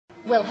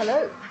Well,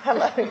 hello.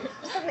 Hello.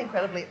 Just had an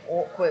incredibly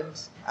awkward,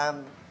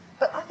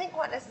 but I think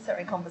quite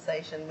necessary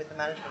conversation with the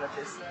management of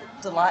this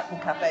delightful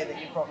cafe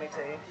that you brought me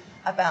to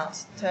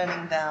about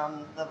turning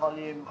down the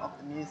volume of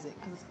the music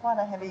because it's quite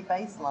a heavy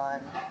bass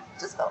line.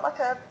 Just felt like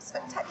a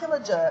spectacular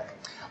jerk.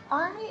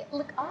 I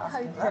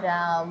hope that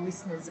our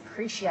listeners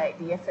appreciate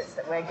the efforts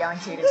that we're going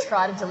to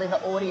try to deliver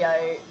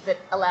audio that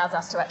allows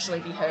us to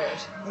actually be heard.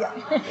 Yeah,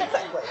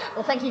 exactly.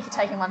 Well, thank you for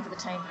taking one for the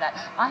team for that.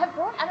 I have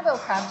brought Annabelle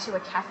Crabb to a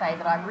cafe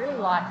that I really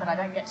like that I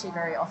don't get to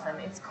very often.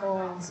 It's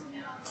called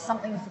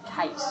Something for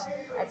Kate.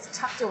 It's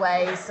tucked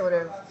away sort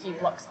of a few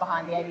blocks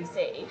behind the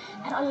ABC.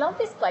 And I love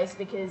this place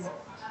because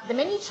the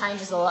menu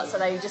changes a lot, so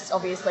they just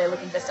obviously are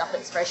looking for stuff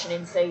that's fresh and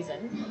in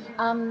season.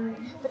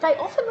 But they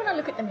often, when I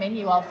look at the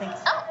menu, I'll think,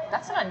 oh,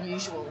 that's an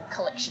unusual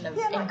collection of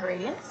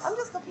ingredients. I'm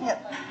just looking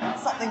at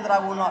something that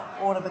I will not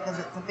order because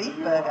it's a beef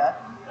burger,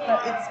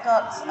 but it's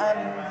got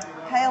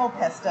Hale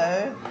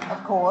pesto,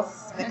 of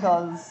course,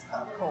 because,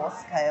 of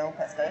course, Hale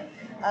pesto,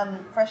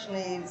 fresh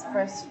leaves,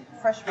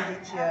 fresh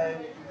radicchio,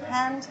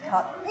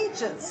 hand-cut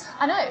peaches.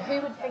 I know,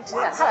 who would think to do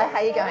that? Hello, how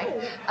are you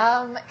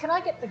going? Can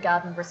I get the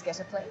garden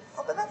bruschetta, please?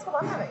 Oh, but that's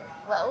what I'm having.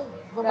 Well,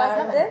 we'll both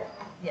have it.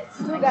 Yes.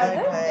 Okay.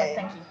 Yeah,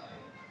 thank you.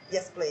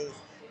 Yes, please.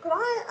 Could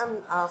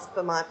I ask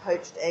for my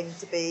poached egg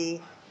to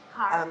be...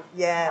 hard?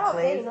 Yeah,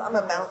 please. I'm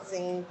a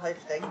bouncing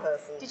poached egg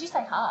person. Did you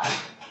say hard?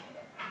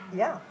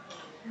 Yeah.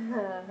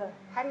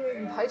 How do you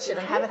even poach it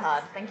and have it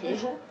hard? Thank you.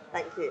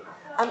 Thank you.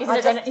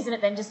 Isn't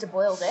it then just a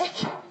boiled egg?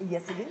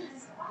 Yes, it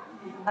is.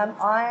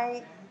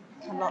 I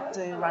cannot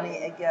do runny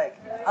egg yolk.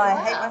 I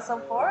hate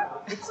myself for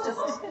it. It's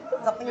just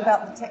something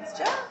about the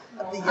texture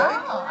of the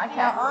yolk. Oh, okay.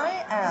 Now,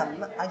 I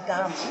am a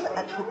gun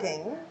at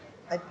cooking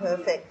a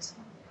perfect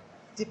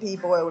dippy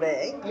boiled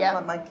egg.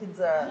 Yep. My kids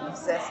are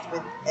obsessed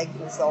with eggs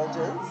and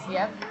soldiers.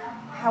 Yep.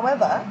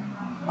 However,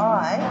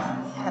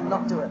 I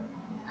cannot do it.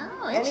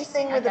 Oh,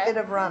 anything with a bit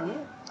of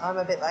run, I'm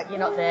a bit like... You're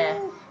not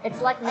there.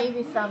 It's like me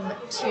with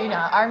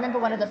tuna. I remember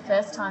one of the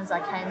first times I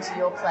came to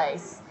your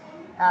place.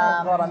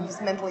 Oh God, I'm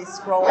just mentally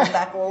scrolling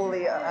back all the,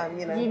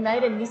 You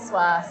made a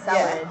niswa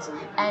salad,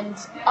 and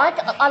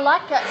I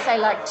like, say,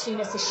 like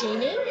tuna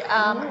sashimi,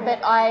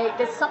 but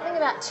there's something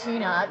about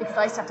tuna, because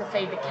I used to have to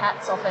feed the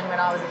cats often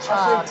when I was a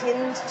child.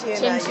 Tinned tuna.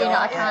 Tinned tuna,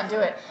 I can't do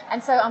it.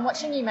 And so I'm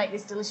watching you make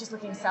this delicious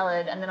looking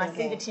salad, and then I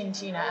see the tinned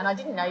tuna, and I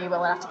didn't know you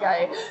well enough to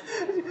go,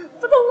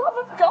 for the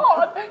love of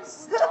God,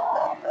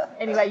 stop.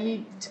 Anyway,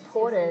 you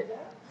poured it.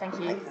 Thank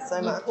you. Thank you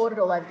so much. You poured it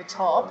all over the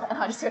top, and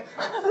I just went,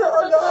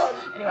 oh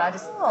God. Anyway, I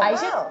just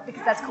ate it,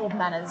 because that's called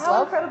manners, How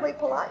love. incredibly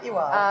polite you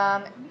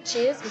are.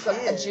 Cheers. We've got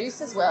a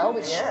juice as well,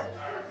 which... Yeah.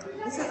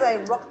 This is a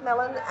rock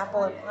melon,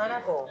 apple and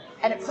pineapple.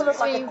 And it sort of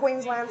like me, a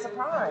Queensland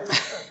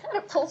surprise.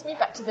 And it pulls me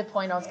back to the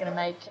point I was going to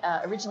make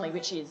originally,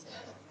 which is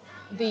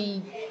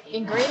the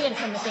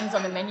ingredients and the things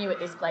on the menu at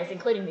this place,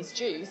 including this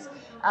juice,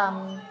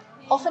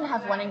 often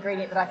have one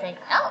ingredient that I think,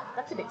 oh,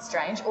 that's a bit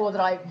strange, or that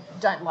I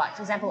don't like.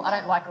 For example, I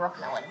don't like rock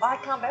melon. I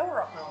can't bear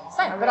rock melon.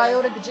 Same, but I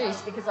ordered the juice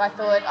because I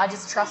thought I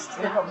just trust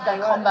the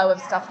combo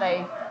of stuff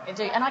they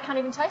do. And I can't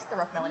even taste the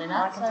rock melon in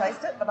that. I can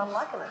taste it, but I'm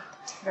liking it.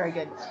 Very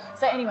good.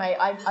 So anyway,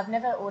 I've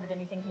never ordered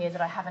anything here that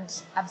I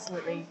haven't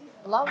absolutely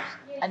loved,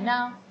 and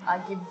now I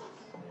give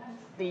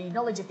the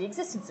knowledge of the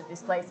existence of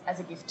this place as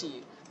a gift to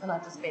you. And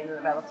I've just been in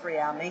about a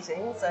 3-hour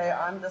meeting, so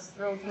I'm just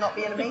thrilled to not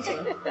be in a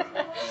meeting.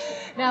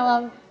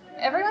 Now,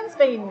 everyone's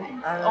been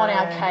on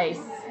our case.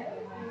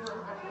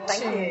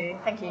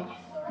 Thank you.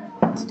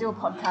 To do a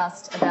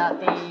podcast about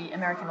the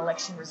American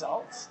election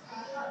results.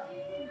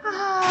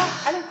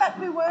 And in fact,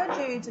 we were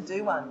due to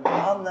do one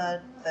on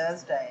the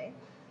Thursday,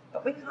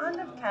 but we kind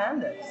of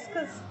canned it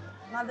because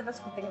neither of us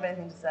could think of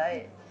anything to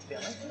say, to be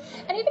honest.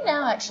 And even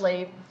now,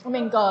 actually, I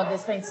mean, God,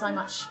 there's been so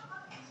much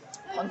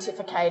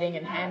pontificating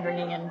and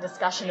hand-wringing and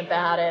discussion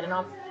about it, and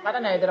I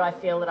don't know that I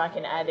feel that I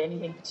can add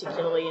anything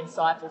particularly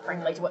insightful,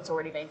 frankly, to what's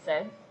already been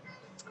said.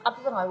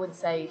 Other than I would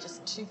say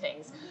just two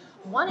things.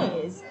 One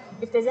is,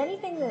 if there's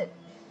anything that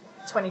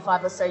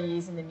 25 or so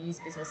years in the news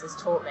business has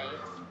taught me,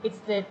 it's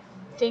that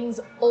things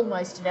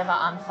almost never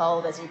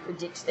unfold as you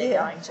predict they're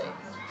going to.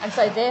 And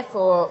so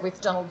therefore,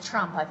 with Donald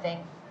Trump, I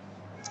think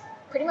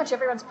pretty much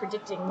everyone's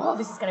predicting, well,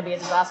 this is going to be a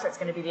disaster, it's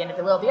going to be the end of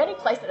the world. The only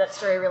place that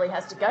story really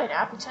has to go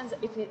now is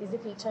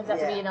if he turns out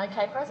to be an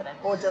okay president.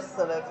 Or just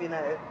sort of,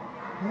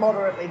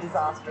 moderately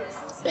disastrous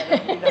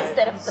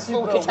instead of the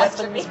full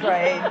catastrophe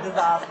grade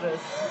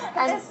disastrous.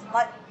 And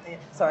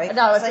sorry.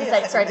 No, I was going to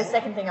say, sorry, the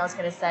second thing I was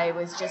going to say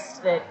was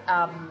just that,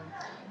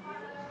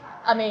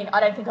 I mean, I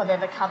don't think I've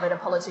ever covered a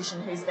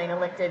politician who's been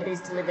elected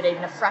who's delivered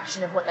even a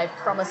fraction of what they've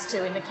promised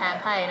to in the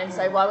campaign, and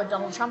so why would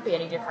Donald Trump be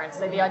any different?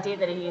 So the idea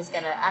that he is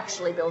going to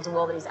actually build a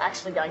wall, that he's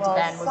actually going to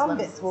ban Muslims... some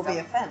bits will be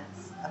a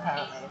fence,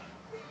 apparently.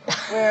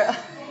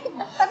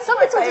 Some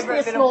bits will just be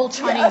a small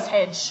Chinese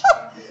hedge.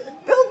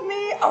 Build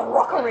me a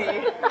rockery.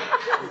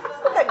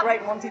 That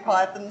great Monty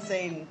Python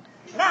scene.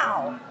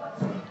 Now.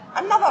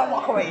 Another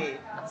rockery,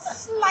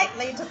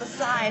 slightly to the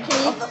side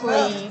Can you of the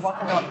please first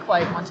rockery. not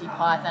quote Monty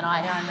Python?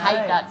 I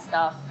hate that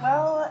stuff.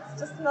 Well, that's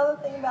just another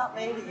thing about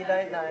me that you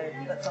don't know,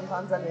 but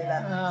sometimes I do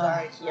that.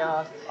 Sorry.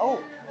 Yeah.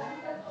 Oh,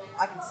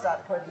 I can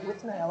start quoting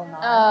with Nail and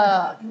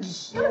I. I'm going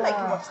to make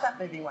you watch that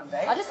movie one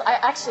day. I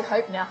actually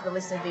hope now for the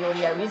listener the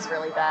audio is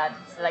really bad,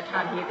 so they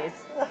can't hear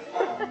this.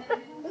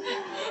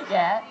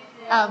 Yeah.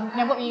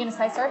 Now, what were you going to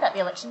say? Sorry about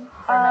the election.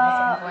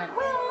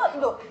 Well,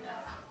 look,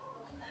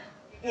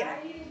 you know,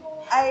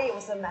 it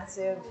was a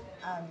massive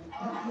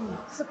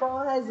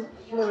surprise. It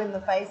flew in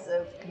the face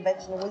of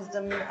conventional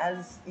wisdom,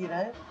 as, you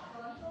know,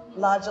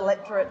 large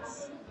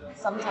electorates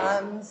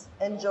sometimes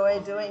enjoy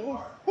doing.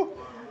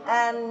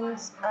 And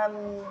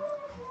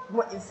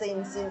what you've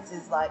seen since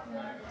is like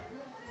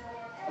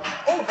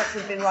all of us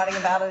have been writing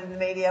about it in the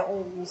media,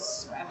 all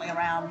scrambling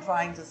around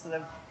trying to sort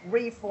of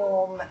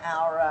reform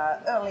our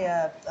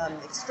earlier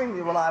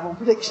extremely reliable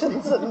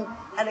predictions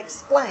and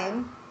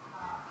explain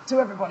to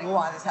everybody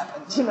why this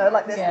happened. You know,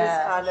 like there's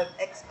this kind of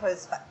ex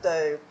post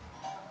facto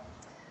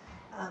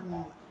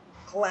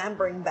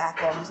clambering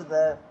back onto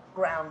the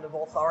ground of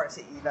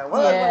authority. You know,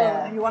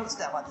 well, you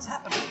understand why this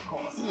happened, of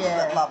course.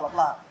 Yeah. Blah, blah,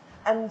 blah.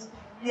 And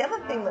the other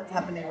thing that's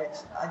happening, which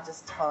I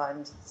just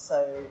find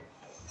so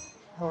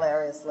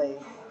hilariously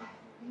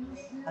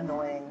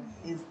annoying,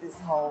 is this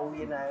whole,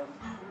 you know,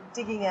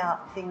 digging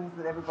out things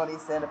that everybody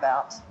said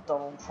about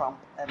Donald Trump.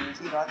 And,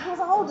 you know, there was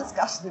a whole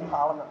discussion in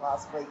Parliament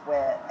last week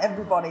where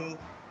everybody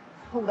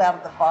pulled out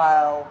of the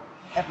file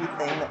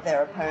everything that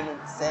their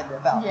opponents said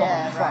about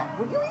Donald Trump.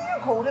 Well,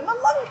 you called him a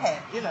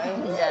lunghead, you know,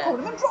 you called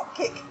him a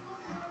dropkick,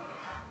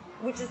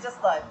 which is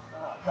just like,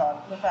 oh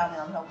God, profoundly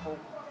unhelpful.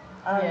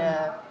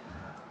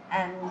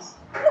 And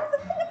look, the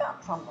thing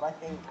about Trump that I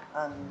think,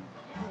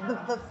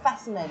 the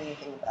fascinating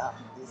thing about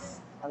this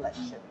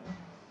election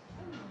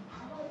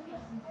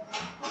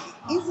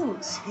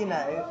isn't, you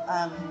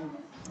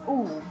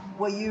know,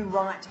 were you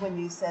right when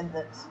you said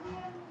that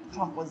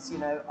Trump was, you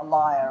know, a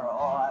liar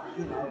or,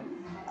 you know,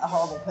 a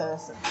horrible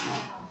person?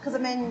 Because, I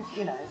mean,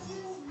 you know,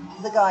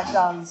 the guy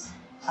does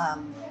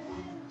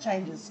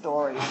change his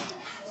story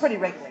pretty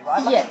regularly,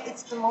 right? Like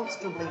it's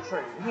demonstrably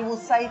true. He will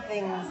say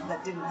things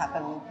that didn't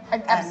happen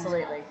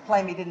Absolutely. And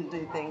claim he didn't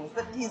do things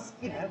that he's,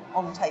 you know,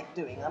 on tape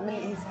doing. I mean,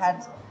 he's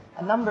had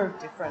a number of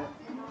different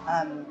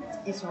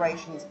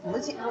iterations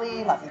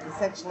politically, like he's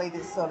essentially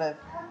this sort of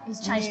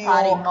he's changed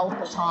party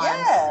multiple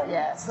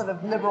times. Sort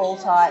of liberal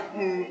type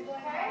who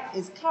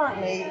is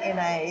currently in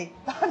a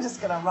I'm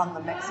just going to run the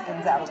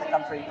Mexicans out of the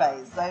country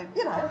phase. So,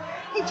 you know,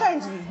 he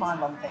changes his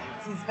mind on things.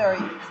 He's very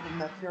sort of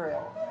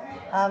mercurial.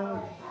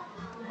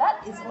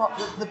 That is not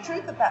the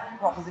truth of that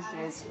proposition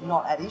is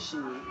not at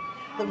issue.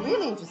 The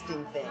really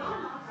interesting thing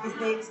is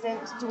the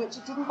extent to which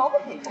it didn't bother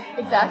people.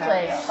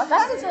 Exactly. Like,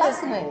 that is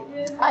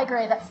fascinating. I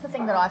agree. That's the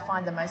thing that I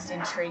find the most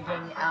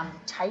intriguing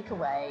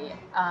takeaway,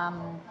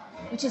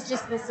 which is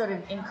just this sort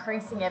of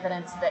increasing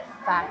evidence that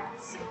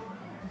facts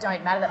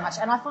don't matter that much.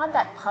 And I find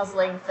that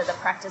puzzling for the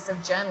practice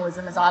of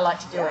journalism as I like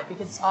to do it,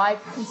 because I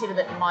consider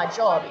that my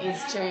job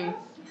is to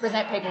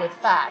present people with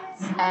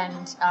facts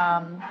and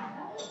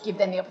give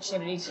them the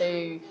opportunity to,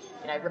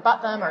 you know,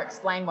 rebut them or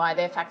explain why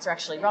their facts are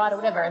actually right or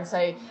whatever. And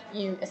so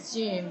you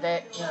assume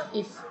that, you know,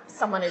 if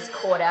someone is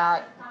caught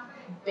out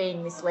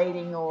being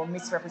misleading or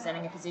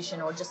misrepresenting a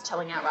position or just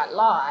telling outright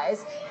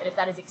lies, that if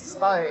that is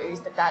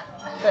exposed, that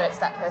hurts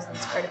that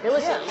person's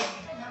credibility. Yeah.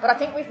 But I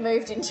think we've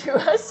moved into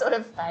a sort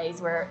of phase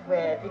where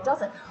it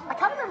doesn't. I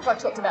can't remember if I've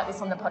talked about this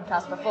on the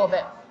podcast before,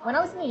 but when I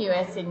was in the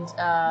US in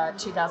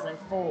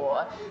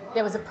 2004,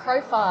 there was a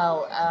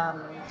profile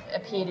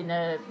appeared in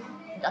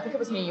I think it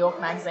was New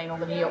York Magazine or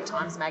the New York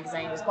Times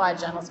Magazine. It was by a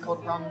journalist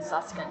called Ron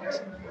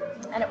Suskind.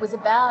 And it was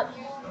about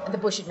the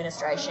Bush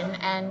administration,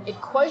 and it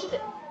quoted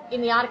it.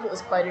 In the article, it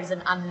was quoted as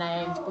an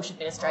unnamed Bush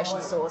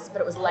administration source,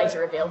 but it was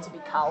later revealed to be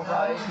Karl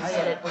Rove, who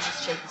said it,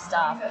 Bush's chief of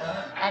staff.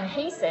 And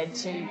he said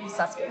to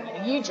Suskind, you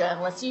know, you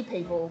journalists, you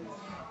people,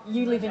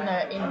 you live in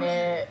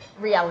the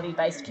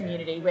reality-based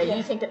community where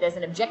you think that there's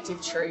an objective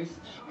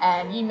truth,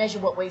 and you measure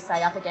what we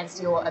say up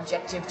against your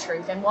objective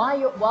truth. And while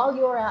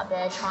you're out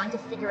there trying to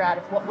figure out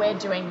if what we're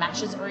doing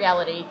matches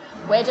reality,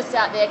 we're just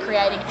out there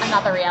creating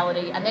another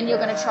reality, and then you're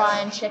going to try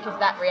and check if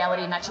that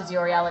reality matches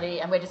your reality,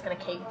 and we're just going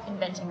to keep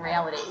inventing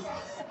realities.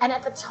 And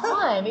at the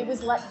time, it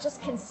was like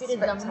just considered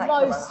the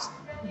most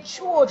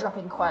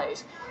jaw-dropping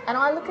quote. And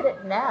I look at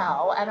it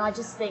now, and I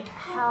just think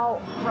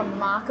how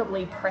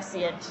remarkably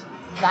prescient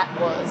that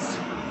was.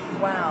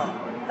 Wow.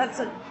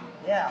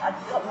 I'd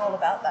forgotten all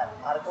about that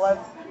article. I've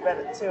read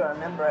it too, I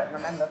remember it, and I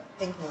remember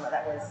thinking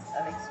that was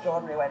an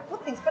extraordinary way to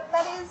put things. But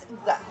that is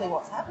exactly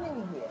what's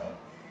happening here.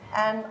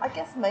 And I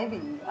guess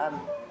maybe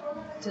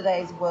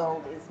today's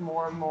world is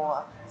more and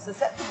more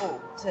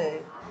susceptible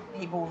to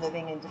people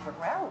living in different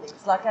realities.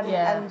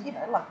 And you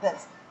know, like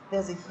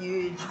there's a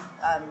huge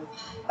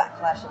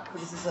backlash of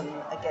criticism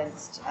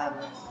against,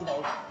 you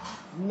know,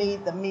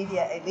 the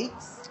media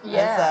elites,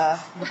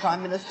 as the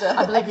Prime Minister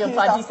I believe your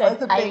party said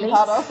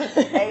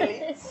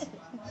elites.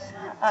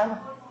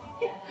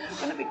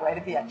 Wouldn't it be great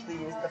if he actually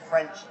used the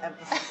French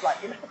emphasis, like,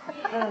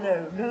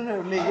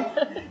 no, Lee,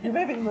 you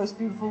may be the most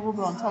beautiful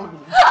woman on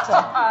television. So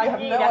you have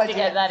no idea. To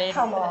get that in.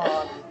 Come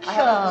on, I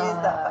haven't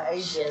used that for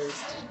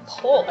ages.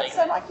 Poorly.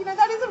 So, like,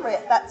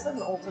 that's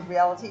an altered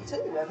reality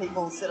too, where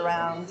people sit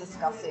around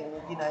discussing,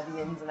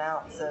 the ins and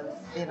outs of,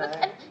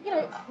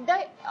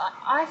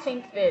 I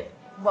think that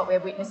what we're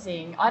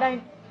witnessing, I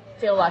don't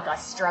feel like I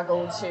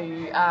struggle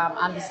to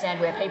understand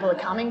where people are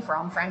coming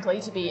from,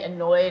 frankly, to be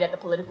annoyed at the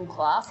political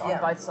class on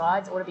both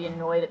sides or to be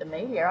annoyed at the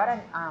media. I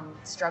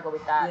don't struggle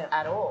with that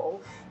at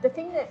all. The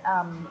thing that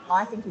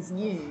I think is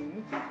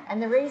new, and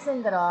the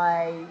reason that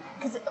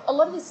because a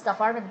lot of this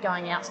stuff, I remember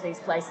going out to these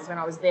places when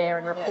I was there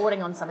and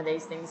reporting on some of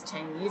these things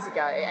 10 years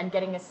ago and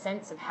getting a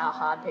sense of how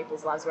hard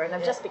people's lives were, and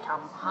they've just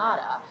become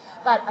harder.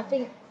 But I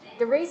think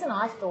the reason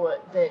I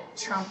thought that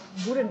Trump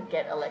wouldn't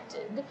get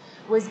elected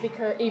was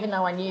because, even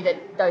though I knew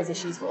that those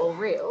issues were all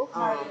real.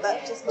 Oh,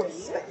 that just looks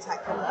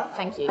spectacular.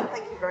 Thank you.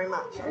 Thank you very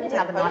much. You can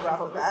have a knife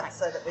of that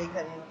so that we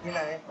can,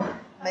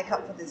 make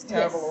up for this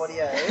terrible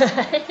audio.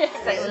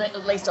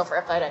 At least offer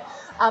a photo.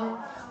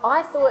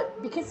 I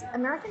thought, because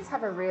Americans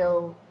have a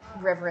real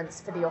reverence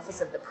for the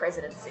office of the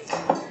presidency,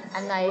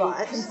 and they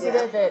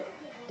consider that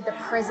the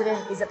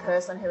president is a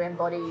person who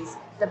embodies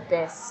the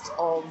best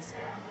of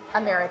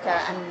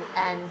America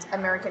and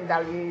American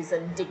values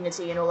and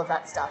dignity and all of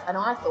that stuff. And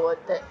I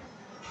thought that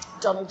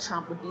Donald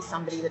Trump would be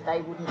somebody that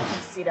they wouldn't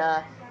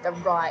consider the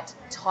right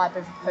type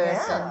of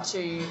person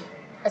to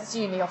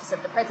assume the office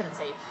of the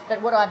presidency.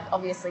 But what I've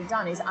obviously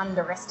done is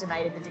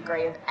underestimated the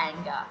degree of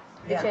anger,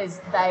 because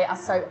they are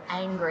so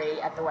angry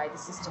at the way the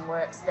system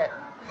works that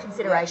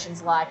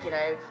considerations like,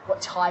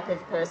 what type of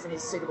person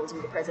is suitable to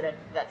be the president,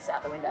 that's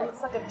out the window. Well,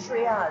 it's like a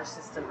triage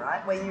system,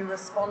 right, where you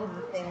respond to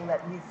the thing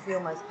that you feel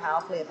most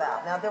powerfully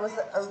about. Now, there was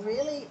a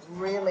really,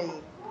 really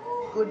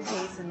good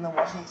piece in the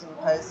Washington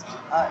Post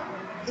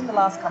in the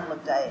last couple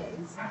of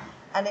days,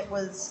 and it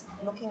was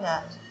looking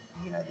at,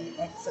 the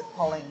exit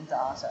polling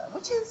data,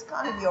 which is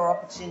kind of your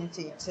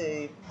opportunity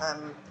to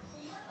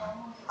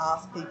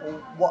ask people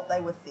what they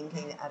were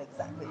thinking at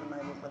exactly the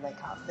moment when they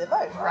cast their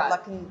vote. Right?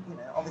 Like,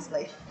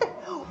 obviously,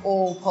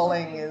 all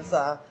polling is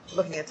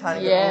looking a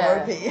tiny bit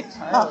ropey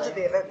after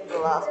the events of the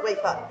last week.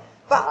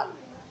 But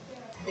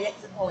the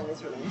exit polling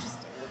is really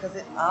interesting because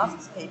it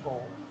asks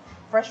people,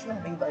 fresh from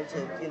having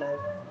voted,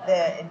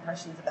 their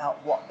impressions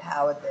about what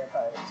powered their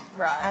vote.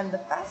 Right. And the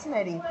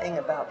fascinating thing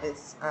about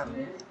this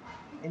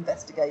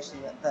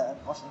investigation that the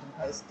Washington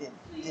Post did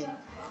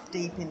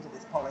deep into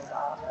this polling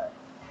data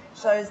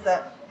shows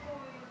that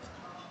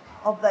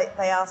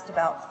they asked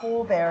about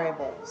 4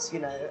 variables,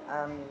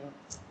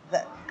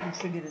 that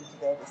contributed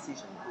to their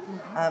decision.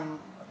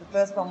 The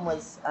first one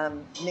was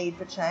need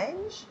for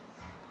change.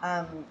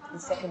 The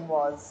second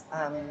was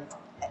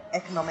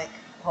economic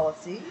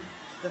policy.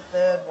 The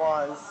third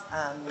was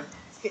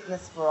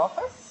fitness for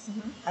office.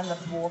 And the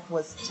fourth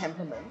was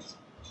temperament.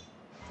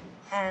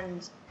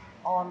 And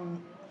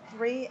on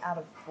 3 out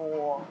of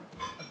 4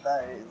 of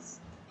those,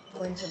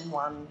 Clinton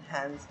won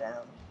hands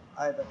down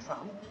over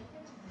Trump.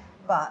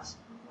 But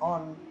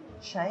on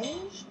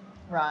change,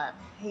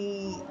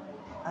 he,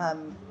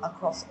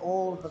 across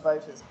all of the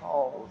voters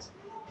polled,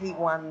 he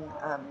won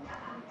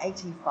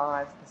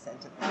 85%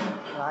 of them,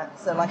 right?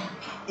 So,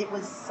 it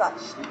was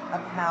such a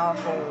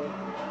powerful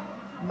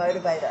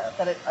motivator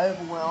that it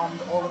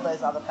overwhelmed all of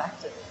those other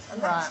factors.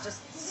 And that's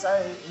just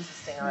so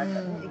interesting, I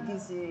reckon. It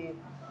gives you...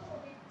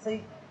 So,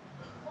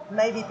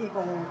 maybe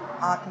people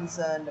are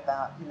concerned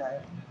about,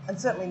 and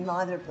certainly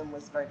neither of them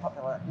was very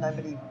popular.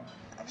 Nobody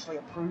actually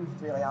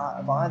approved really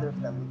of either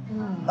of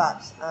them.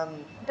 But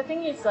the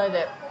thing is, though,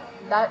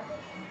 that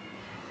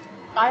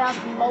I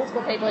asked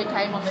multiple people who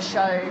came on the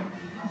show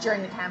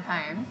during the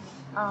campaign,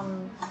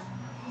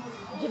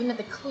 given that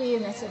the clear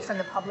message from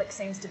the public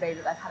seems to be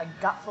that they've had a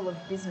gutful of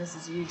business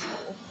as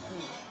usual,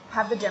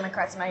 have the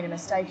Democrats made a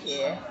mistake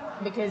here?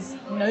 Because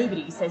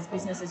nobody says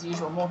business as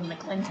usual more than the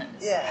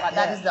Clintons.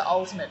 That is the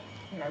ultimate,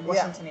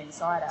 Washington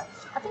insider.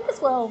 I think as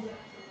well,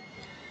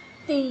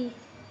 the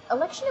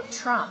election of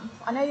Trump,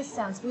 I know this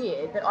sounds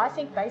weird, but I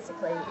think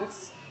basically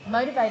it's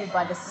motivated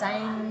by the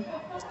same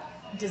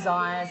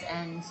desires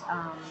and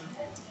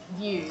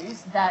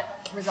views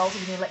that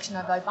resulted in the election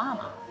of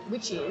Obama,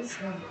 which is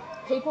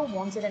people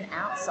wanted an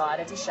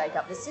outsider to shake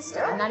up the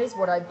system, and that is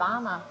what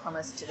Obama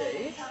promised to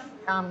do.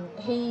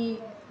 He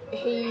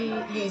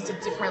used a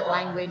different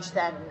language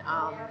than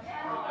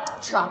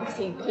Trump, because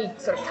he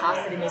sort of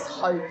cast it in this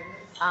hope.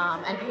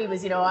 And he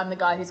was, I'm the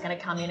guy who's going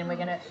to come in and we're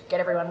going to get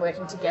everyone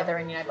working together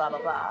and, blah,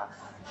 blah, blah.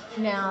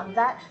 Now,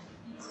 that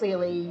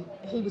clearly,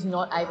 he was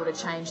not able to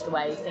change the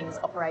way things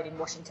operate in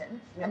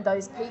Washington. And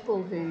those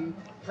people who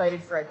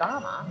voted for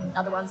Obama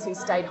are the ones who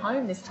stayed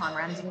home this time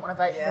around and didn't want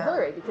to vote for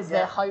Hillary because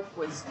their hope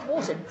was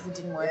thwarted because it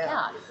didn't work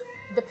out.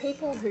 The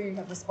people who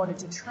have responded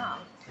to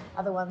Trump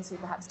are the ones who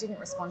perhaps didn't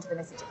respond to the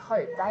message of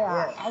hope. They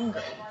are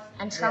angry.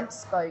 And Trump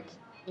spoke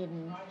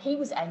he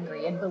was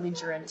angry and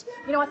belligerent.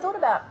 I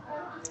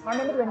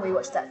remember when we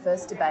watched that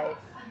first debate,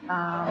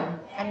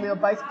 And we were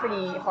both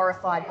pretty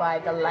horrified by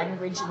the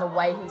language and the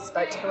way he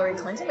spoke to Hillary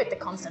Clinton, with the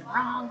constant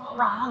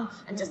wrong,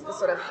 and just the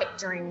sort of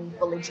hectoring,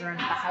 belligerent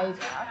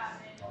behaviour.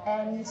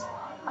 And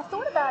I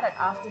thought about it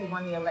after he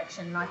won the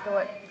election, and I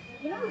thought,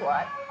 you know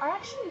what? I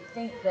actually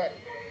think that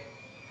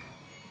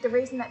the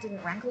reason that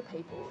didn't rankle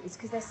people is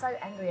because they're so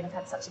angry and have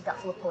had such a gut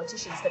full of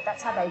politicians that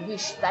that's how they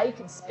wish they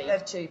can speak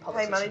to politicians.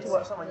 Pay money to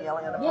watch someone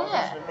yelling at a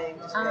politician and being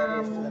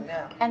discourteous to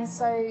them, And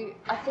so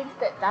I think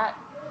that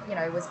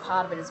was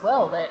part of it as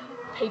well, that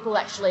people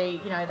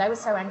actually, they were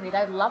so angry, they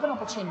would love an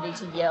opportunity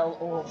to yell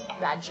or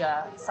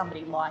badger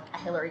somebody like a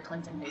Hillary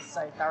Clinton who's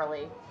so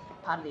thoroughly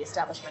part of the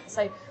establishment.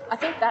 So I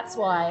think that's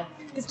why,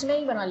 because to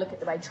me, when I look at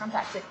the way Trump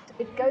acts,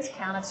 it goes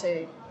counter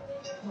to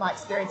my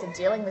experience of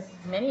dealing with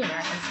many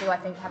Americans who I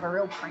think have a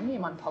real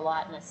premium on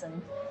politeness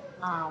and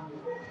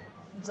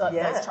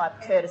those type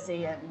of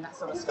courtesy and that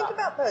sort of stuff. Think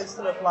about those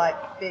sort of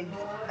like big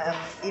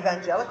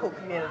evangelical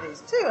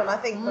communities too, and I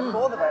think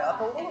before the vote I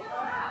thought, well,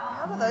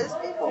 how do those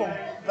people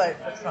vote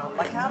for Trump?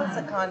 Like, how does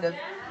a kind of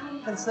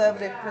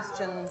conservative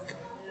Christian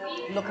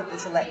look at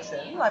this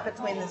election? Like,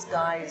 between this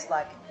guy who's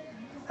like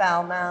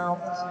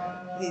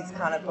foul-mouthed, he's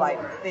kind of like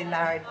been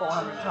married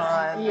 400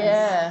 times,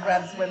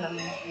 grabs women,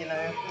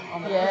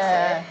 on the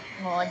pussy.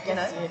 Well, I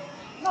guess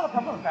not a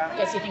problem,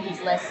 apparently. I guess you think he's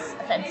less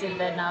offensive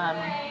than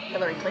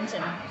Hillary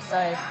Clinton. So,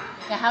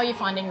 now how are you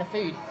finding the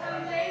food?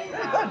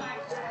 Really good.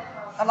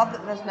 I love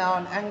that there's now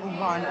an angle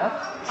grinder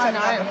setting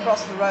up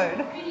across the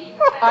road.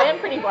 I am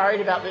pretty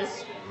worried about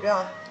this.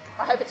 Yeah.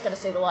 I hope it's going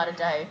to see the light of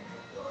day.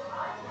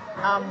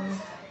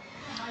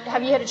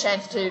 Have you had a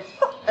chance to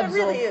absorb? It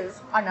really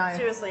is. I know.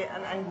 Seriously,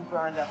 an angle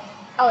grinder.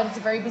 Oh, and it's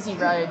a very busy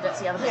road. That's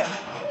the other thing.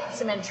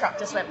 Cement truck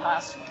just went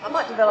past. I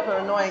might develop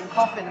an annoying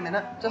cough in a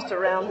minute, just to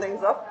round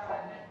things up.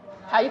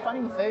 How are you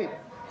finding the food?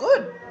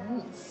 Good.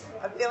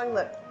 I'm feeling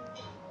that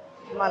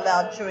my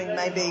loud chewing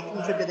may be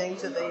contributing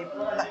to the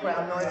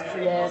background noise.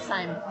 Yeah,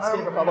 same. It's a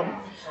bit of a problem.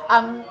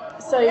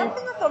 So the other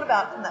thing I thought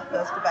about from that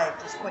first debate,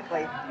 just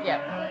quickly,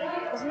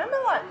 was remember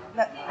like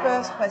that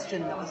first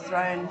question that was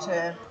thrown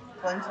to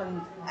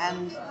Clinton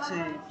and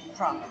to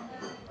Trump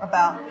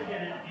about,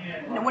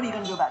 what are you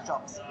going to do about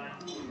jobs?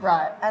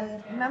 Right.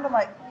 And remember,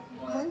 like,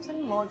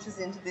 Clinton launches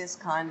into this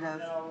kind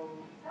of,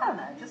 I don't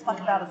know, just like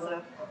about a sort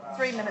of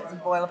 3 minutes of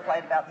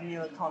boilerplate about the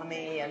new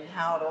economy and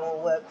how it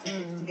all works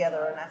and fits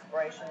together and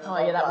aspirations. Oh,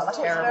 yeah, that was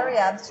terrible. It's very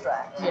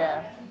abstract.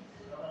 Yeah.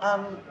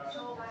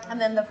 And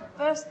then the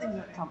first thing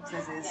that Trump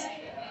says is,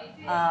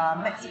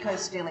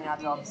 Mexico's stealing our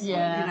jobs.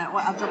 Yeah.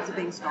 Our jobs are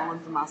being stolen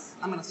from us.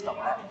 I'm going to stop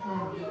that.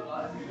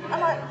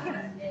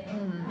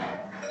 And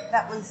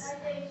that was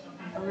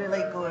a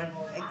really good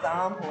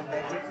example of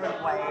their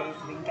different ways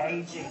of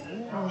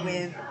engaging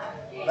with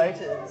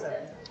voters.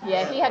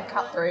 Yeah, he had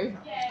cut through.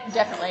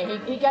 Definitely.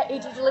 He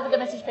delivered the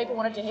message people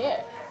wanted to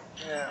hear.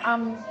 Yeah.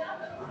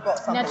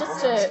 Now,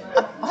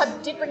 I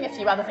did bring a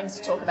few other things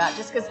to talk about,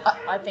 just because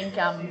I think,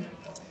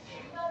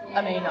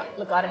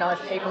 look, I don't know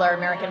if people are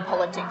American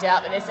politicked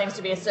out, but there seems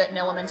to be a certain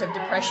element of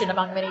depression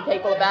among many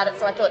people about it,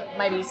 so I thought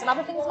maybe some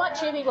other things might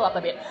cheer people up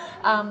a bit.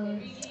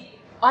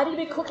 I did a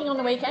bit of cooking on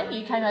the weekend.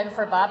 You came over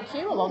for a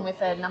barbecue along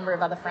with a number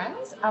of other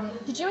friends.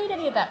 Did you eat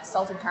any of that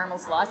salted caramel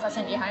slice I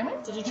sent you home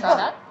with? Did you try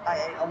that? I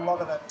ate a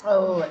lot of it.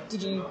 Oh,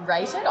 did you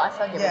rate it? I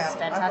thought it was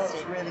fantastic. I thought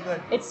it was really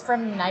good. It's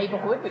from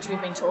Neighbourhood, which we've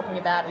been talking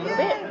about a little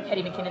bit,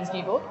 Hetty McKinnon's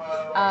new book.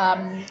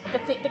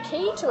 The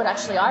key to it,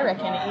 actually, I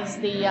reckon, is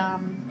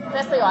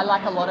firstly, I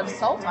like a lot of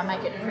salt. I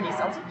make it pretty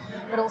salty.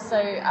 But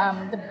also,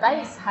 the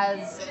base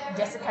has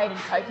desiccated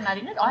coconut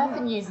in it. I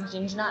often use a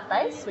ginger nut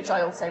base, which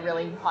I also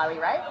really highly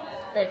rate.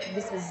 But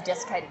this was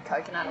desiccated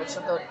coconut, which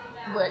I thought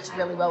worked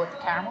really well with the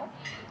caramel.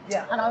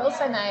 Yeah. And I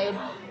also made,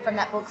 from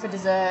that book for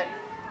dessert,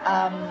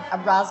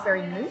 a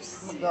raspberry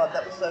mousse. Oh my God,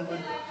 that was so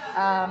good.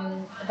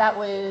 That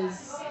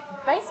was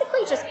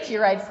basically just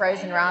pureed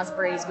frozen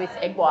raspberries with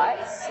egg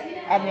whites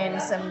and then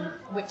some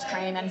whipped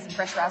cream and some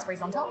fresh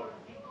raspberries on top.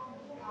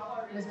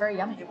 It was very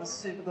yummy. It was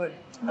super good.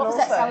 What was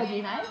that salad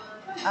you made?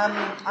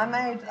 I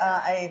made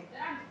a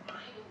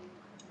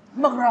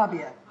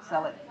magrabia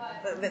salad.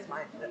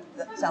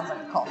 That sounds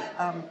like a cough.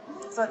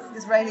 So it's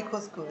Israeli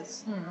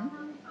couscous.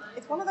 Mm-hmm.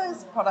 It's one of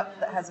those products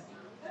that has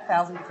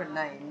 1,000 different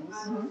names,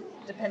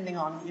 depending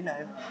on,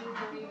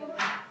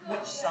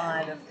 which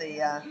side of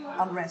the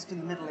unrest in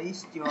the Middle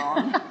East you're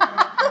on.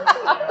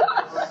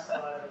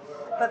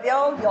 But the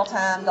old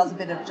Yotam does a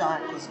bit of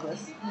giant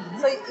couscous. Mm-hmm.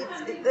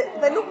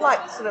 So they look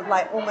like sort of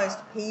like almost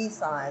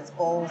pea-sized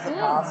balls of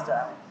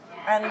pasta.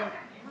 And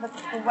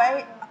the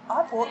way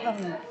I bought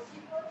them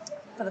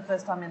for the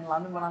first time in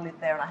London when I lived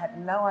there, and I had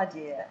no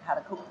idea how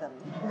to cook them.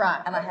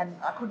 Right. And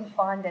I couldn't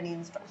find any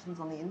instructions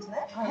on the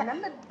internet. I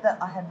remembered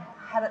that I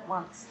had it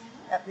once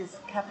at this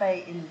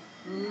cafe in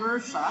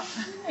Mercer.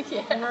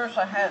 Yeah.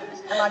 Mercer Head.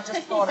 And I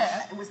just thought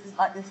it was this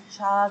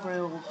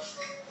char-grilled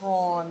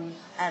prawn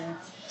and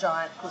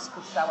giant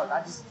couscous salad.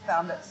 I just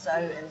found it so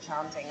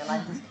enchanting, and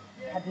I just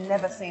had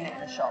never seen it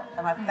in a shop.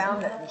 And I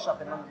found it in a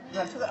shop in London. And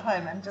I took it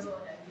home and just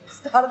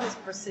started this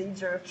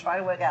procedure of trying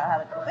to work out how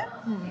to cook it.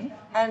 Mm-hmm.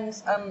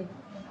 And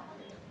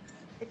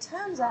It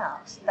turns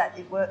out that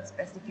it works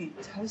best if you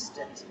toast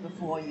it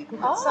before you cook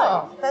it.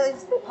 Oh. So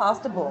it's little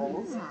pasta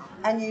balls,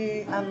 and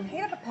you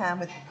heat up a pan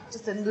with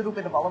just a little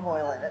bit of olive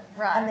oil in it,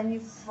 Right. and then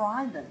you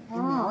fry them in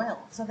the oil.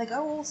 So they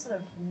go all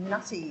sort of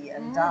nutty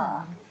and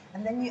dark,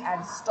 and then you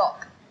add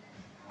stock,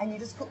 and you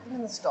just cook them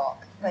in the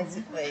stock,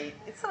 basically.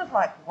 It's sort of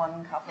like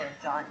 1 cup of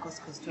giant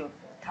couscous to a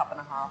cup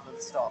and a half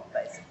of stock,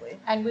 basically.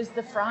 And was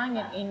the frying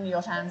it in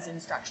Yotam's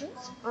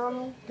instructions?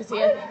 Because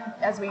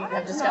as we have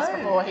don't discussed know.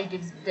 before, he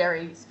gives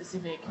very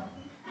specific.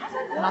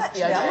 Must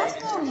be Actually, okay. I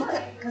must go and look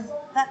at, because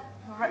that,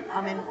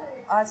 I mean,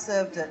 I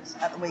served it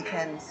at the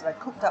weekend, so I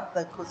cooked up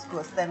the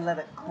couscous, then let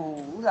it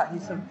cool, like you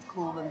sort of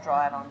cool and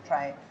dry it on a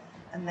tray,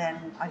 and then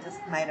I just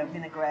made a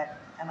vinaigrette,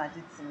 and I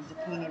did some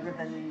zucchini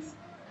ribbons,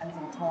 and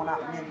some torn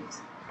up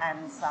mint,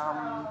 and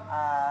some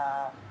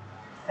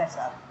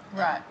feta.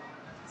 Right.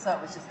 So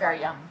it was just Very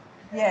like, yum.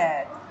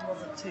 Yeah, it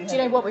wasn't too Do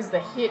you know what was the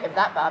hit of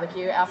that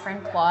barbecue? Our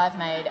friend Clive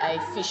made a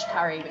fish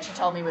curry, which he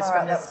told me was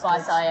from the that was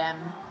Spice good. I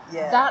Am.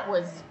 Yeah. That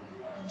was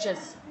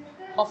just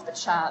off the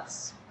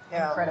charts.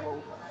 Yeah.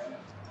 Incredible.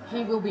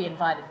 He will be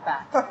invited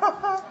back.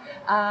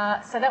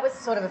 So that was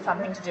sort of a fun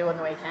thing to do on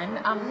the weekend.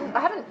 I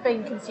haven't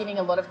been consuming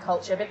a lot of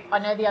culture, but I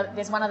know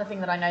there's one other thing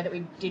that I know that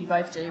we did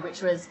both do,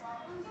 which was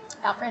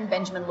our friend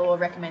Benjamin Law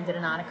recommended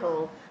an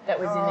article that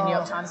was in the New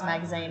York Times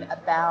Magazine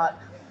about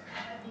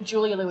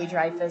Julia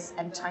Louis-Dreyfus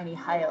and Tony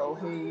Hale,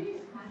 who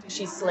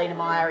she's Selena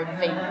Meyer in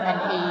Veep,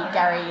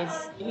 and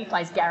he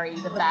plays Gary,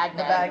 the bag man.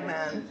 The bag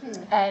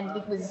man. And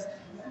it was,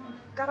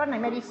 God, I don't know,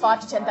 maybe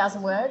 5,000 to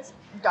 10,000 words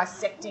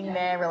dissecting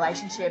their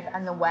relationship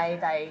and the way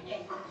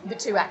the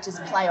two actors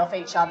play off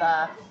each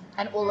other,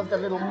 and all of the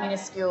little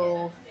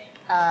minuscule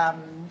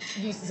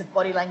uses of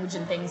body language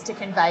and things to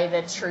convey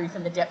the truth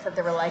and the depth of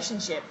the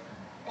relationship.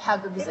 How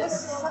good was it? It was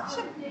such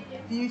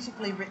a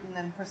beautifully written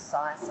and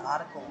precise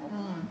article.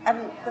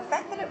 And the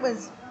fact that it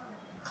was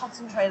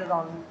concentrated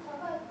on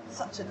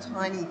such a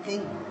tiny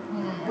thing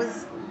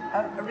was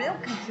a real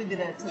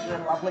contributor to the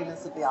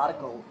loveliness of the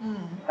article.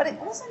 But it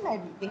also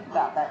made me think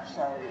about that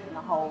show in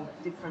a whole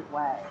different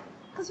way.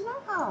 Because you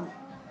know how,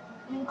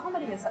 I mean,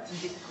 comedy is such a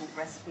difficult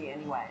recipe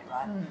anyway,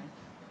 right?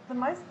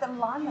 The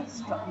line that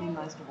struck me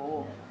most of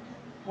all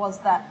was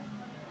that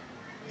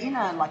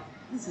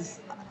this is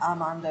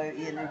Armando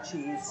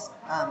Iannucci's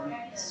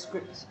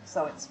script,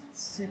 so it's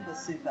super,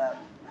 super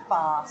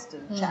fast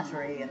and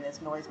chattery, and there's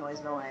noise,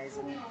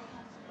 and,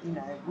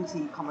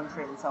 witty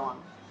commentary and so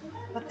on.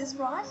 But this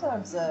writer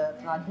observed,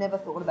 and I'd never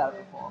thought about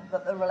it before,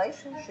 that the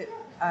relationship,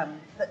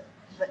 that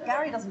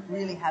Gary doesn't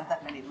really have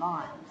that many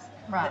lines.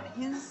 Right. That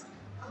his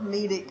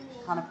comedic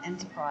kind of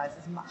enterprise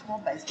is much more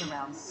based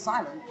around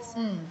silence,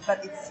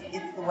 but it's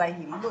the way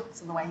he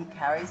looks and the way he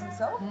carries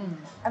himself.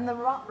 And the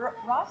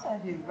writer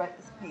who wrote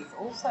this piece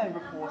also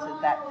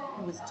reported that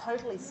he was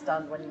totally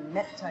stunned when he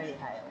met Tony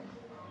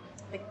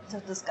Hale to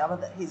discover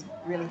that he's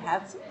really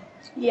handsome.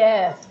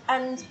 Yeah.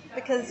 And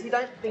because you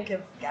don't think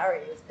of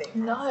Gary as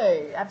being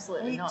No,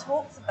 absolutely not.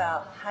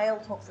 Hale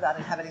talks about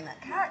inhabiting that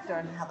character,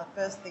 and how the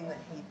first thing that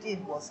he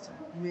did was to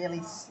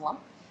really slump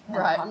and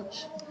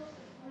punch.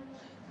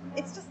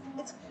 It's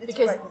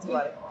because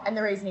great. And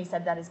the reason he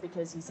said that is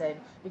because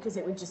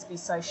it would just be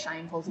so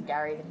shameful to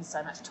Gary that he's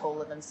so much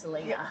taller than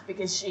Selena,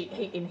 because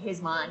he in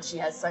his mind she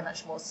has so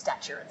much more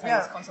stature, and so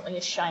he's constantly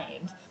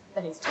ashamed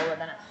that he's taller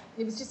than her.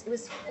 It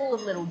was full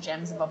of little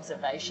gems of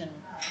observation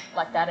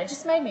like that. It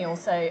just made me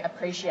also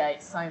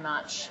appreciate so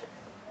much.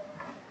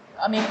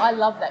 I mean, I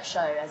love that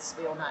show, as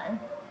we all know,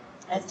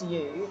 as do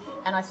you,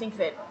 and I think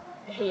that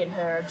he and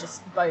her are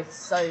just both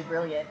so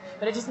brilliant,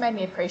 but it just made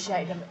me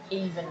appreciate him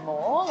even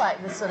more,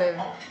 like the sort of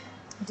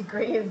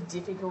degree of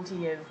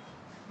difficulty of,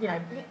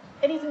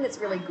 anything that's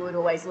really good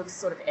always looks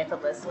sort of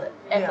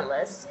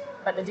effortless,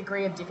 but the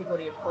degree of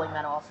difficulty of pulling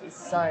that off is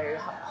so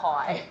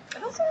high.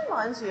 It also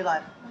reminds you,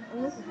 and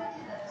this is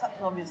such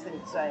an obvious thing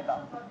to say,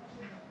 but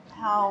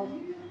how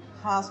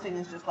casting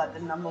is just like the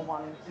number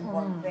one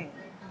important thing.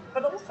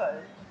 But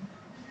also,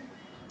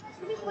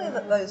 it's really clear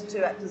that those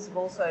two actors have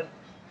also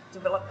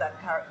developed that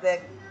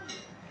character,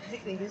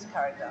 particularly his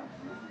character,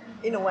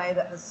 in a way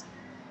that has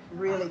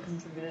really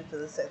contributed to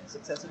the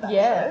success of that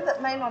show.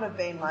 That may not have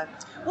been like...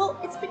 Well,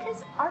 it's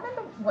because I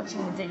remember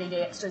watching the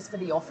DVD extras for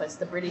The Office,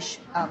 the British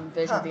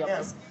version of The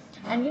Office.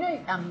 And,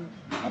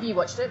 have you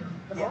watched it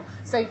before?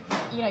 Yeah. So,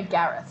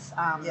 Gareth,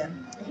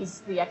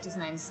 the actor's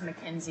name's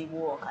Mackenzie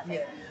Walk, I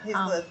think. Yeah, he's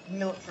the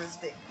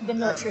militaristic... The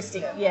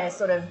militaristic,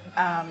 sort of,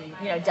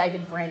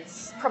 David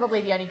Brent's,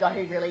 probably the only guy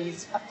who really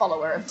is a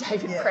follower of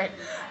David Brent.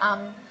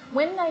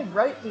 When they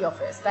wrote The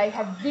Office, they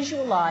had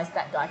visualised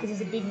that guy, because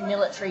he's a big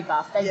military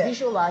buff. They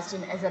visualised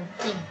him as a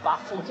big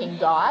buff-looking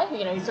guy,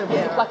 he sort of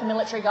looked like a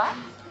military guy.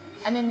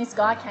 And then this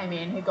guy came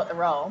in who got the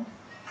role,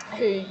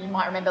 who you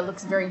might remember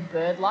looks very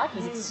bird-like.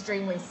 He's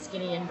extremely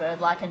skinny and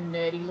bird-like and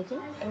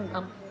nerdy-looking.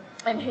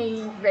 And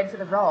he read for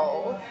the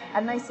role,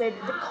 and they said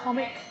the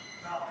comic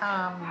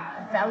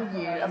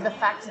value of the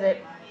fact that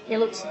He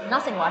looked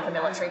nothing like a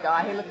military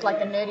guy. He looked like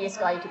the nerdiest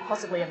guy you could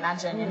possibly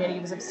imagine, and yet he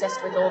was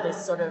obsessed with all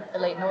this sort of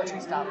elite military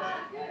stuff.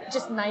 It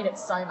just made it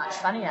so much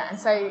funnier. And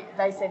so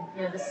they said,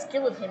 you know, the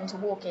skill of him to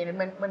walk in, and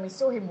when we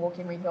saw him walk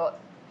in, we thought,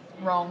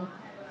 wrong.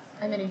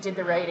 And then he did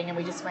the reading, and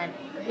we just went,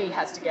 he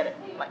has to get it.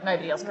 Like,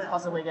 nobody else could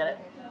possibly get it.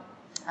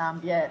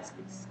 It's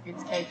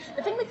key.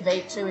 The thing with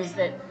Veep, too, is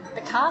that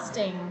the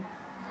casting...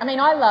 I mean,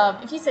 I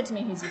love... If you said to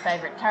me, who's your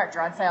favourite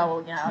character, I'd say, oh,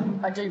 well, you know,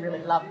 I do really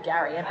love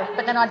Gary.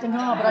 But then I'd think,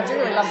 oh, but I do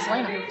really love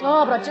Selena.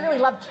 Oh, but I do really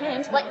love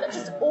Kent. Like,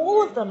 just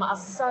all of them are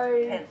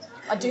so... Kent.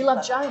 I do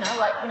love Jonah.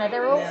 Like, you know,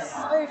 they're all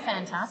so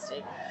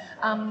fantastic.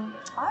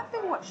 I've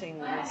been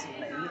watching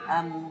recently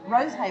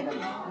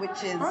Rosehaven,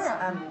 which is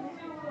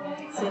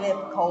Celia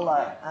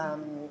Pacquola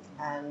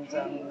and...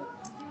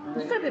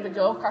 You've got a bit of a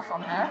girl crush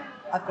on her.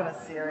 I've got a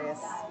serious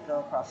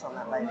girl crush on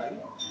that lady.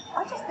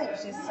 I just think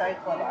she's so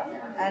clever.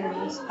 And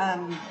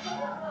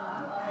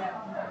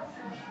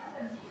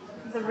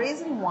the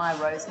reason why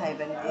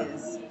Rosehaven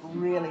is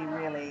really,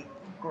 really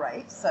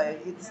great, so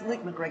it's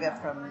Luke McGregor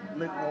from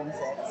Lukewarm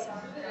Sex,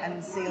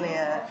 and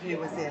Celia, who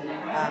was in...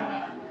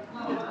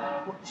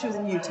 she was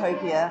in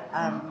Utopia.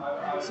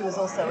 She was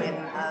also in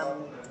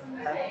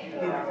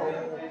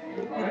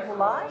Beautiful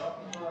Lie.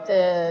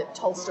 The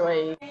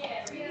Tolstoy...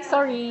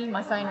 Sorry,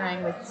 my phone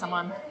rang with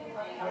someone.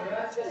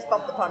 She just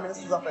bumped the Prime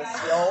Minister's office,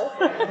 y'all.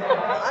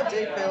 I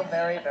do feel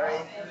very, very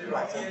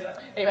flattered.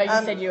 Anyway,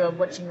 you said you were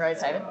watching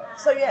Rosehaven.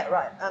 So, yeah,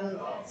 right.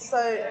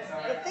 So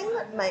the thing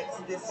that makes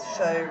this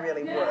show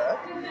really work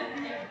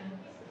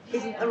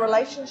isn't the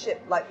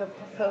relationship. Like, the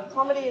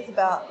comedy is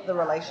about the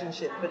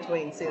relationship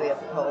between Celia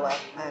Pacquola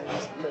and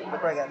Luke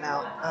McGregor.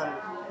 Now,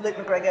 Luke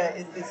McGregor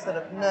is this sort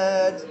of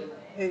nerd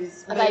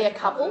who's... Are they a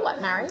couple, like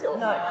married? Or?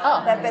 No,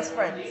 they're best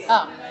friends.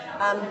 Oh.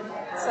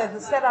 So the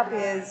setup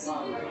is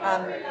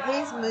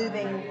he's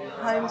moving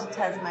home to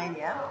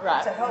Tasmania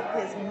to help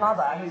his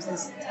mother, who's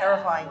this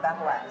terrifying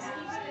battle axe,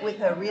 with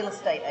her real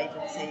estate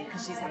agency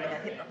because she's having a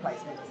hip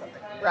replacement or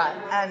something. Right.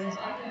 And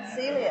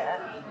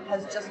Celia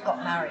has just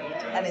got married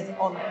and is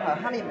on her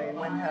honeymoon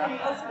when her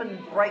husband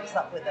breaks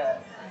up with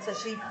her. So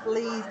she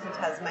flees to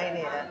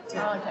Tasmania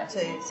to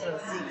sort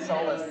of seek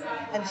solace,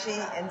 and she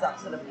ends up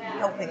sort of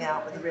helping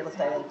out with the real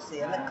estate agency.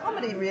 And the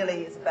comedy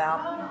really is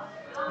about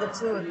the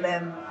two of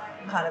them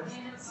kind of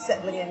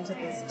settling into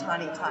this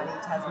tiny, tiny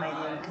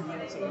Tasmanian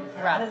community.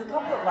 Right. And there's a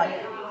couple of like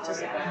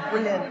just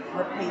brilliant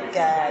repeat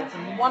gags,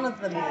 and one of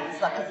them is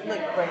like Luke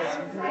McGregor's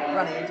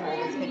running into all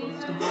these people who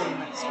used to bully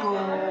him at school,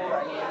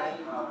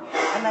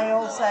 and they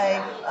all say,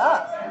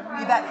 "Oh,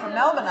 you're back from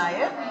Melbourne, are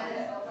you?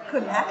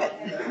 Couldn't hack it."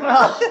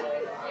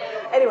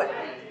 Anyway,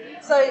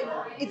 so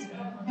it's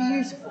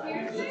beautiful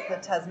because it's the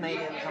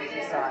Tasmanian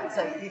countryside.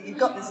 So you've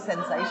got this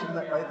sensation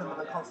that both of them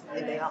are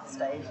constantly being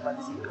upstaged by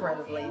this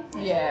incredibly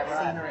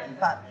scenery.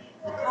 But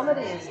the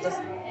comedy is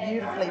just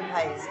beautifully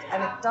paced,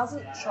 and it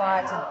doesn't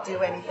try to do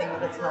anything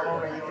that it's not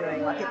already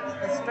doing. Like,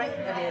 the strength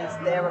of it is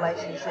their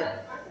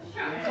relationship.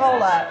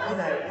 Cola, you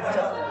know, is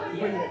just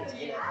brilliant.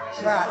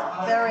 She's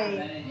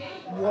very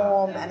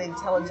warm and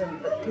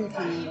intelligent, but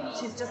kooky.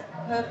 She's just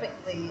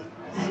perfectly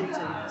suited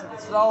to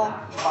this role.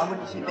 Why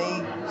wouldn't she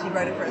be? She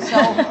wrote it for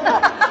herself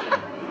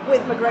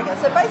with McGregor.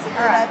 So basically,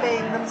 they're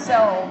being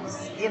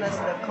themselves in a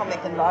sort of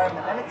comic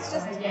environment, and it's a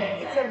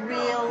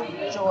real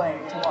joy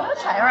to watch.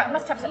 Okay, all right, I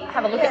must have to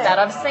have a look at that.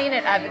 I've seen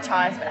it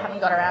advertised, but haven't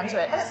got around to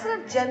it. And it's sort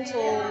of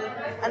gentle,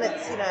 and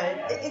it's, you know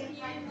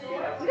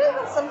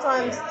how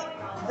sometimes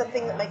the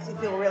thing that makes you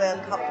feel really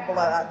uncomfortable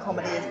about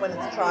comedy is when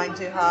it's trying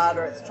too hard,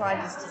 or it's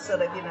trying just to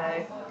sort of, you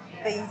know,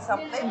 be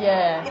something.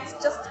 Yeah. It's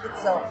just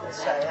itself,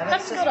 this show. And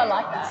that's good, I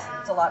like that.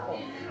 It's delightful.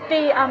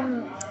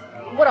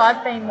 What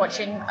I've been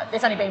watching,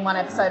 there's only been one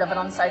episode of it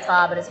on so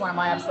far, but it's one of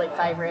my absolute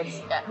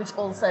favourites, which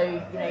also,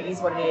 you know,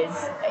 is what it is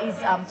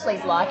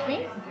Please Like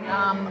Me.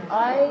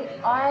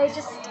 I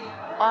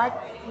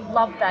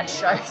love that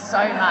show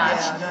so much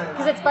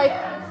because it's both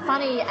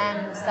funny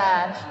and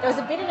sad. There was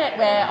a bit in it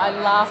where I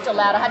laughed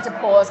aloud. I had to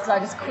pause because I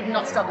just could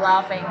not stop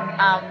laughing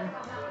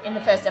in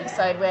the first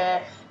episode,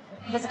 where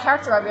there's a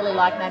character I really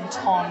like named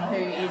Tom, who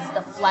is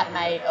the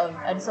flatmate of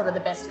and sort of the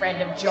best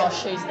friend of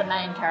Josh, who's the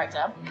main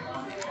character,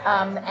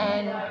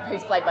 and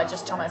who's played by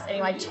Josh Thomas.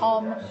 Anyway,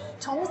 Tom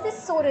is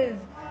this sort of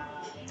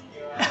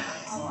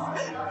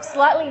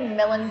slightly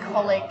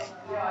melancholic,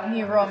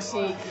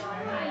 neurotic,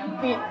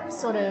 bit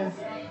sort of,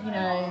 you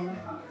know,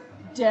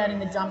 down in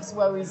the dumps,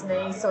 woe is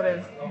me sort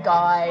of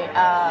guy,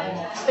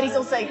 but he's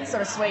also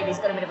sort of sweet. He's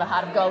got a bit of a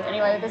heart of gold.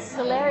 Anyway, there's this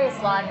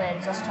hilarious line where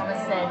Josh Thomas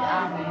said,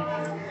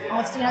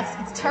 it's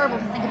terrible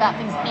to think about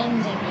things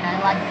ending, you know,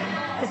 like,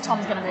 because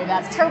Tom's going to move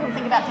out. It's terrible to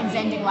think about things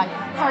ending like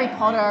Harry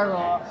Potter,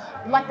 or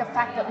like the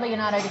fact that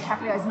Leonardo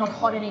DiCaprio is not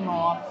hot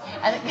anymore.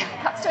 And it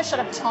cuts to a shot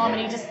of Tom,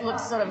 and he just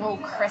looks sort of all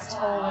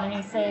crestfallen, and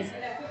he says,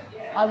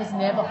 I was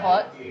never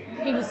hot.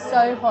 He was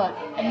so hot,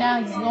 and now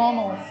he's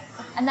normal.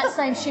 And that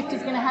same shift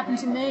is going to happen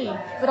to me,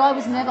 but I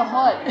was never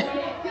hot. It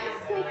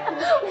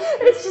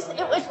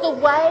was the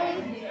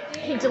way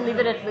he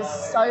delivered it was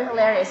so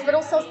hilarious. But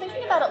also I was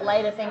thinking about it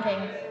later,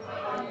 thinking,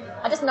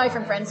 I just know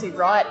from friends who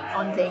write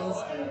on things,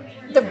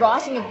 the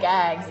writing of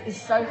gags is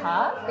so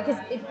hard because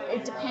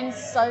it depends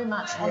so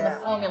much on the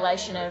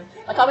formulation of,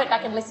 like I went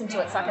back and listened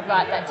to it so I could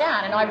write that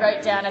down, and I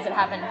wrote down as it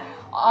happened,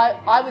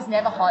 I was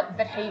never hot,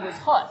 but he was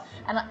hot.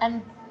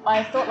 And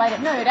I thought later,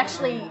 no, it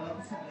actually,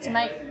 to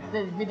make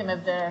the rhythm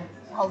of the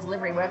whole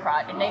delivery work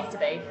right, it needs to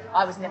be,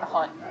 I was never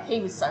hot, he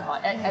was so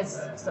hot,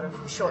 as sort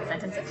of short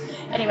sentences.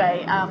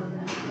 Anyway,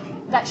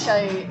 that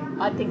show,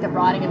 I think the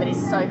writing of it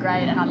is so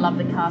great, and I love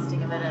the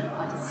casting of it, and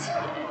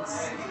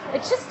I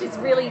just, it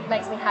really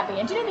makes me happy.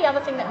 And do you know the other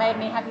thing that made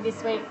me happy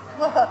this week,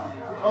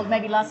 or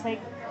maybe last week?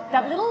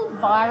 That little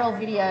viral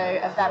video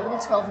of that little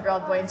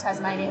 12-year-old boy in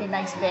Tasmania who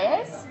makes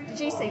bears. Did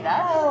you see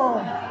that?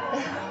 Oh.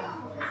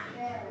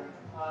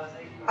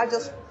 I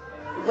just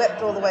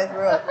wept all the way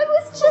through it. It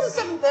was just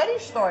a 7:30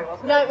 story,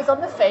 wasn't it? No, it was on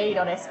the feed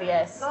on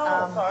SBS.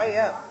 Oh, sorry,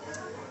 yeah.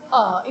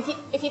 Oh, if you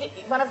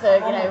one of the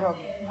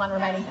one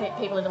remaining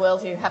people in the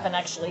world who haven't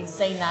actually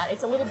seen that,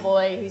 it's a little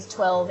boy who's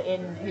 12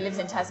 who lives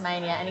in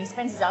Tasmania, and he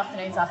spends his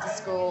afternoons after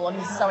school on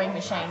his sewing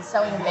machine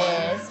sewing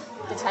bears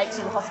to take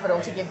to the hospital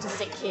to give to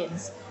sick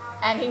kids.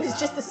 And he was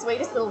just the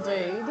sweetest little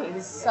dude. He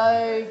was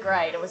so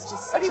great. It was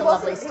just such a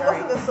lovely story.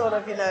 He wasn't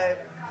the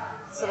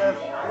sort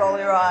of roll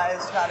your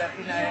eyes kind of,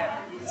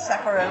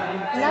 saccharine.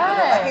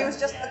 No. He was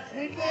just the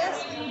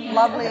kookiest,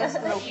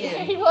 loveliest little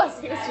kid. He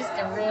was just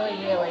a really,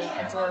 really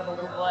adorable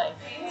little boy.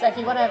 So if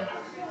you want a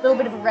little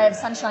bit of a ray of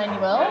sunshine in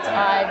your world,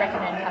 I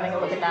recommend having a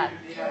look at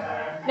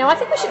that. Now, I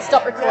think we should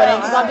stop recording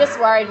because I'm just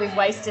worried we've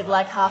wasted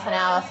like half an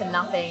hour for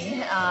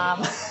nothing.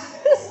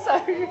 So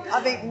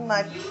I've eaten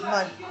my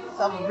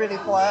thumb really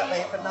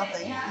quietly for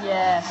nothing.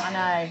 Yeah, I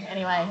know.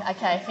 Anyway,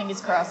 okay,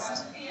 fingers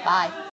crossed. Bye.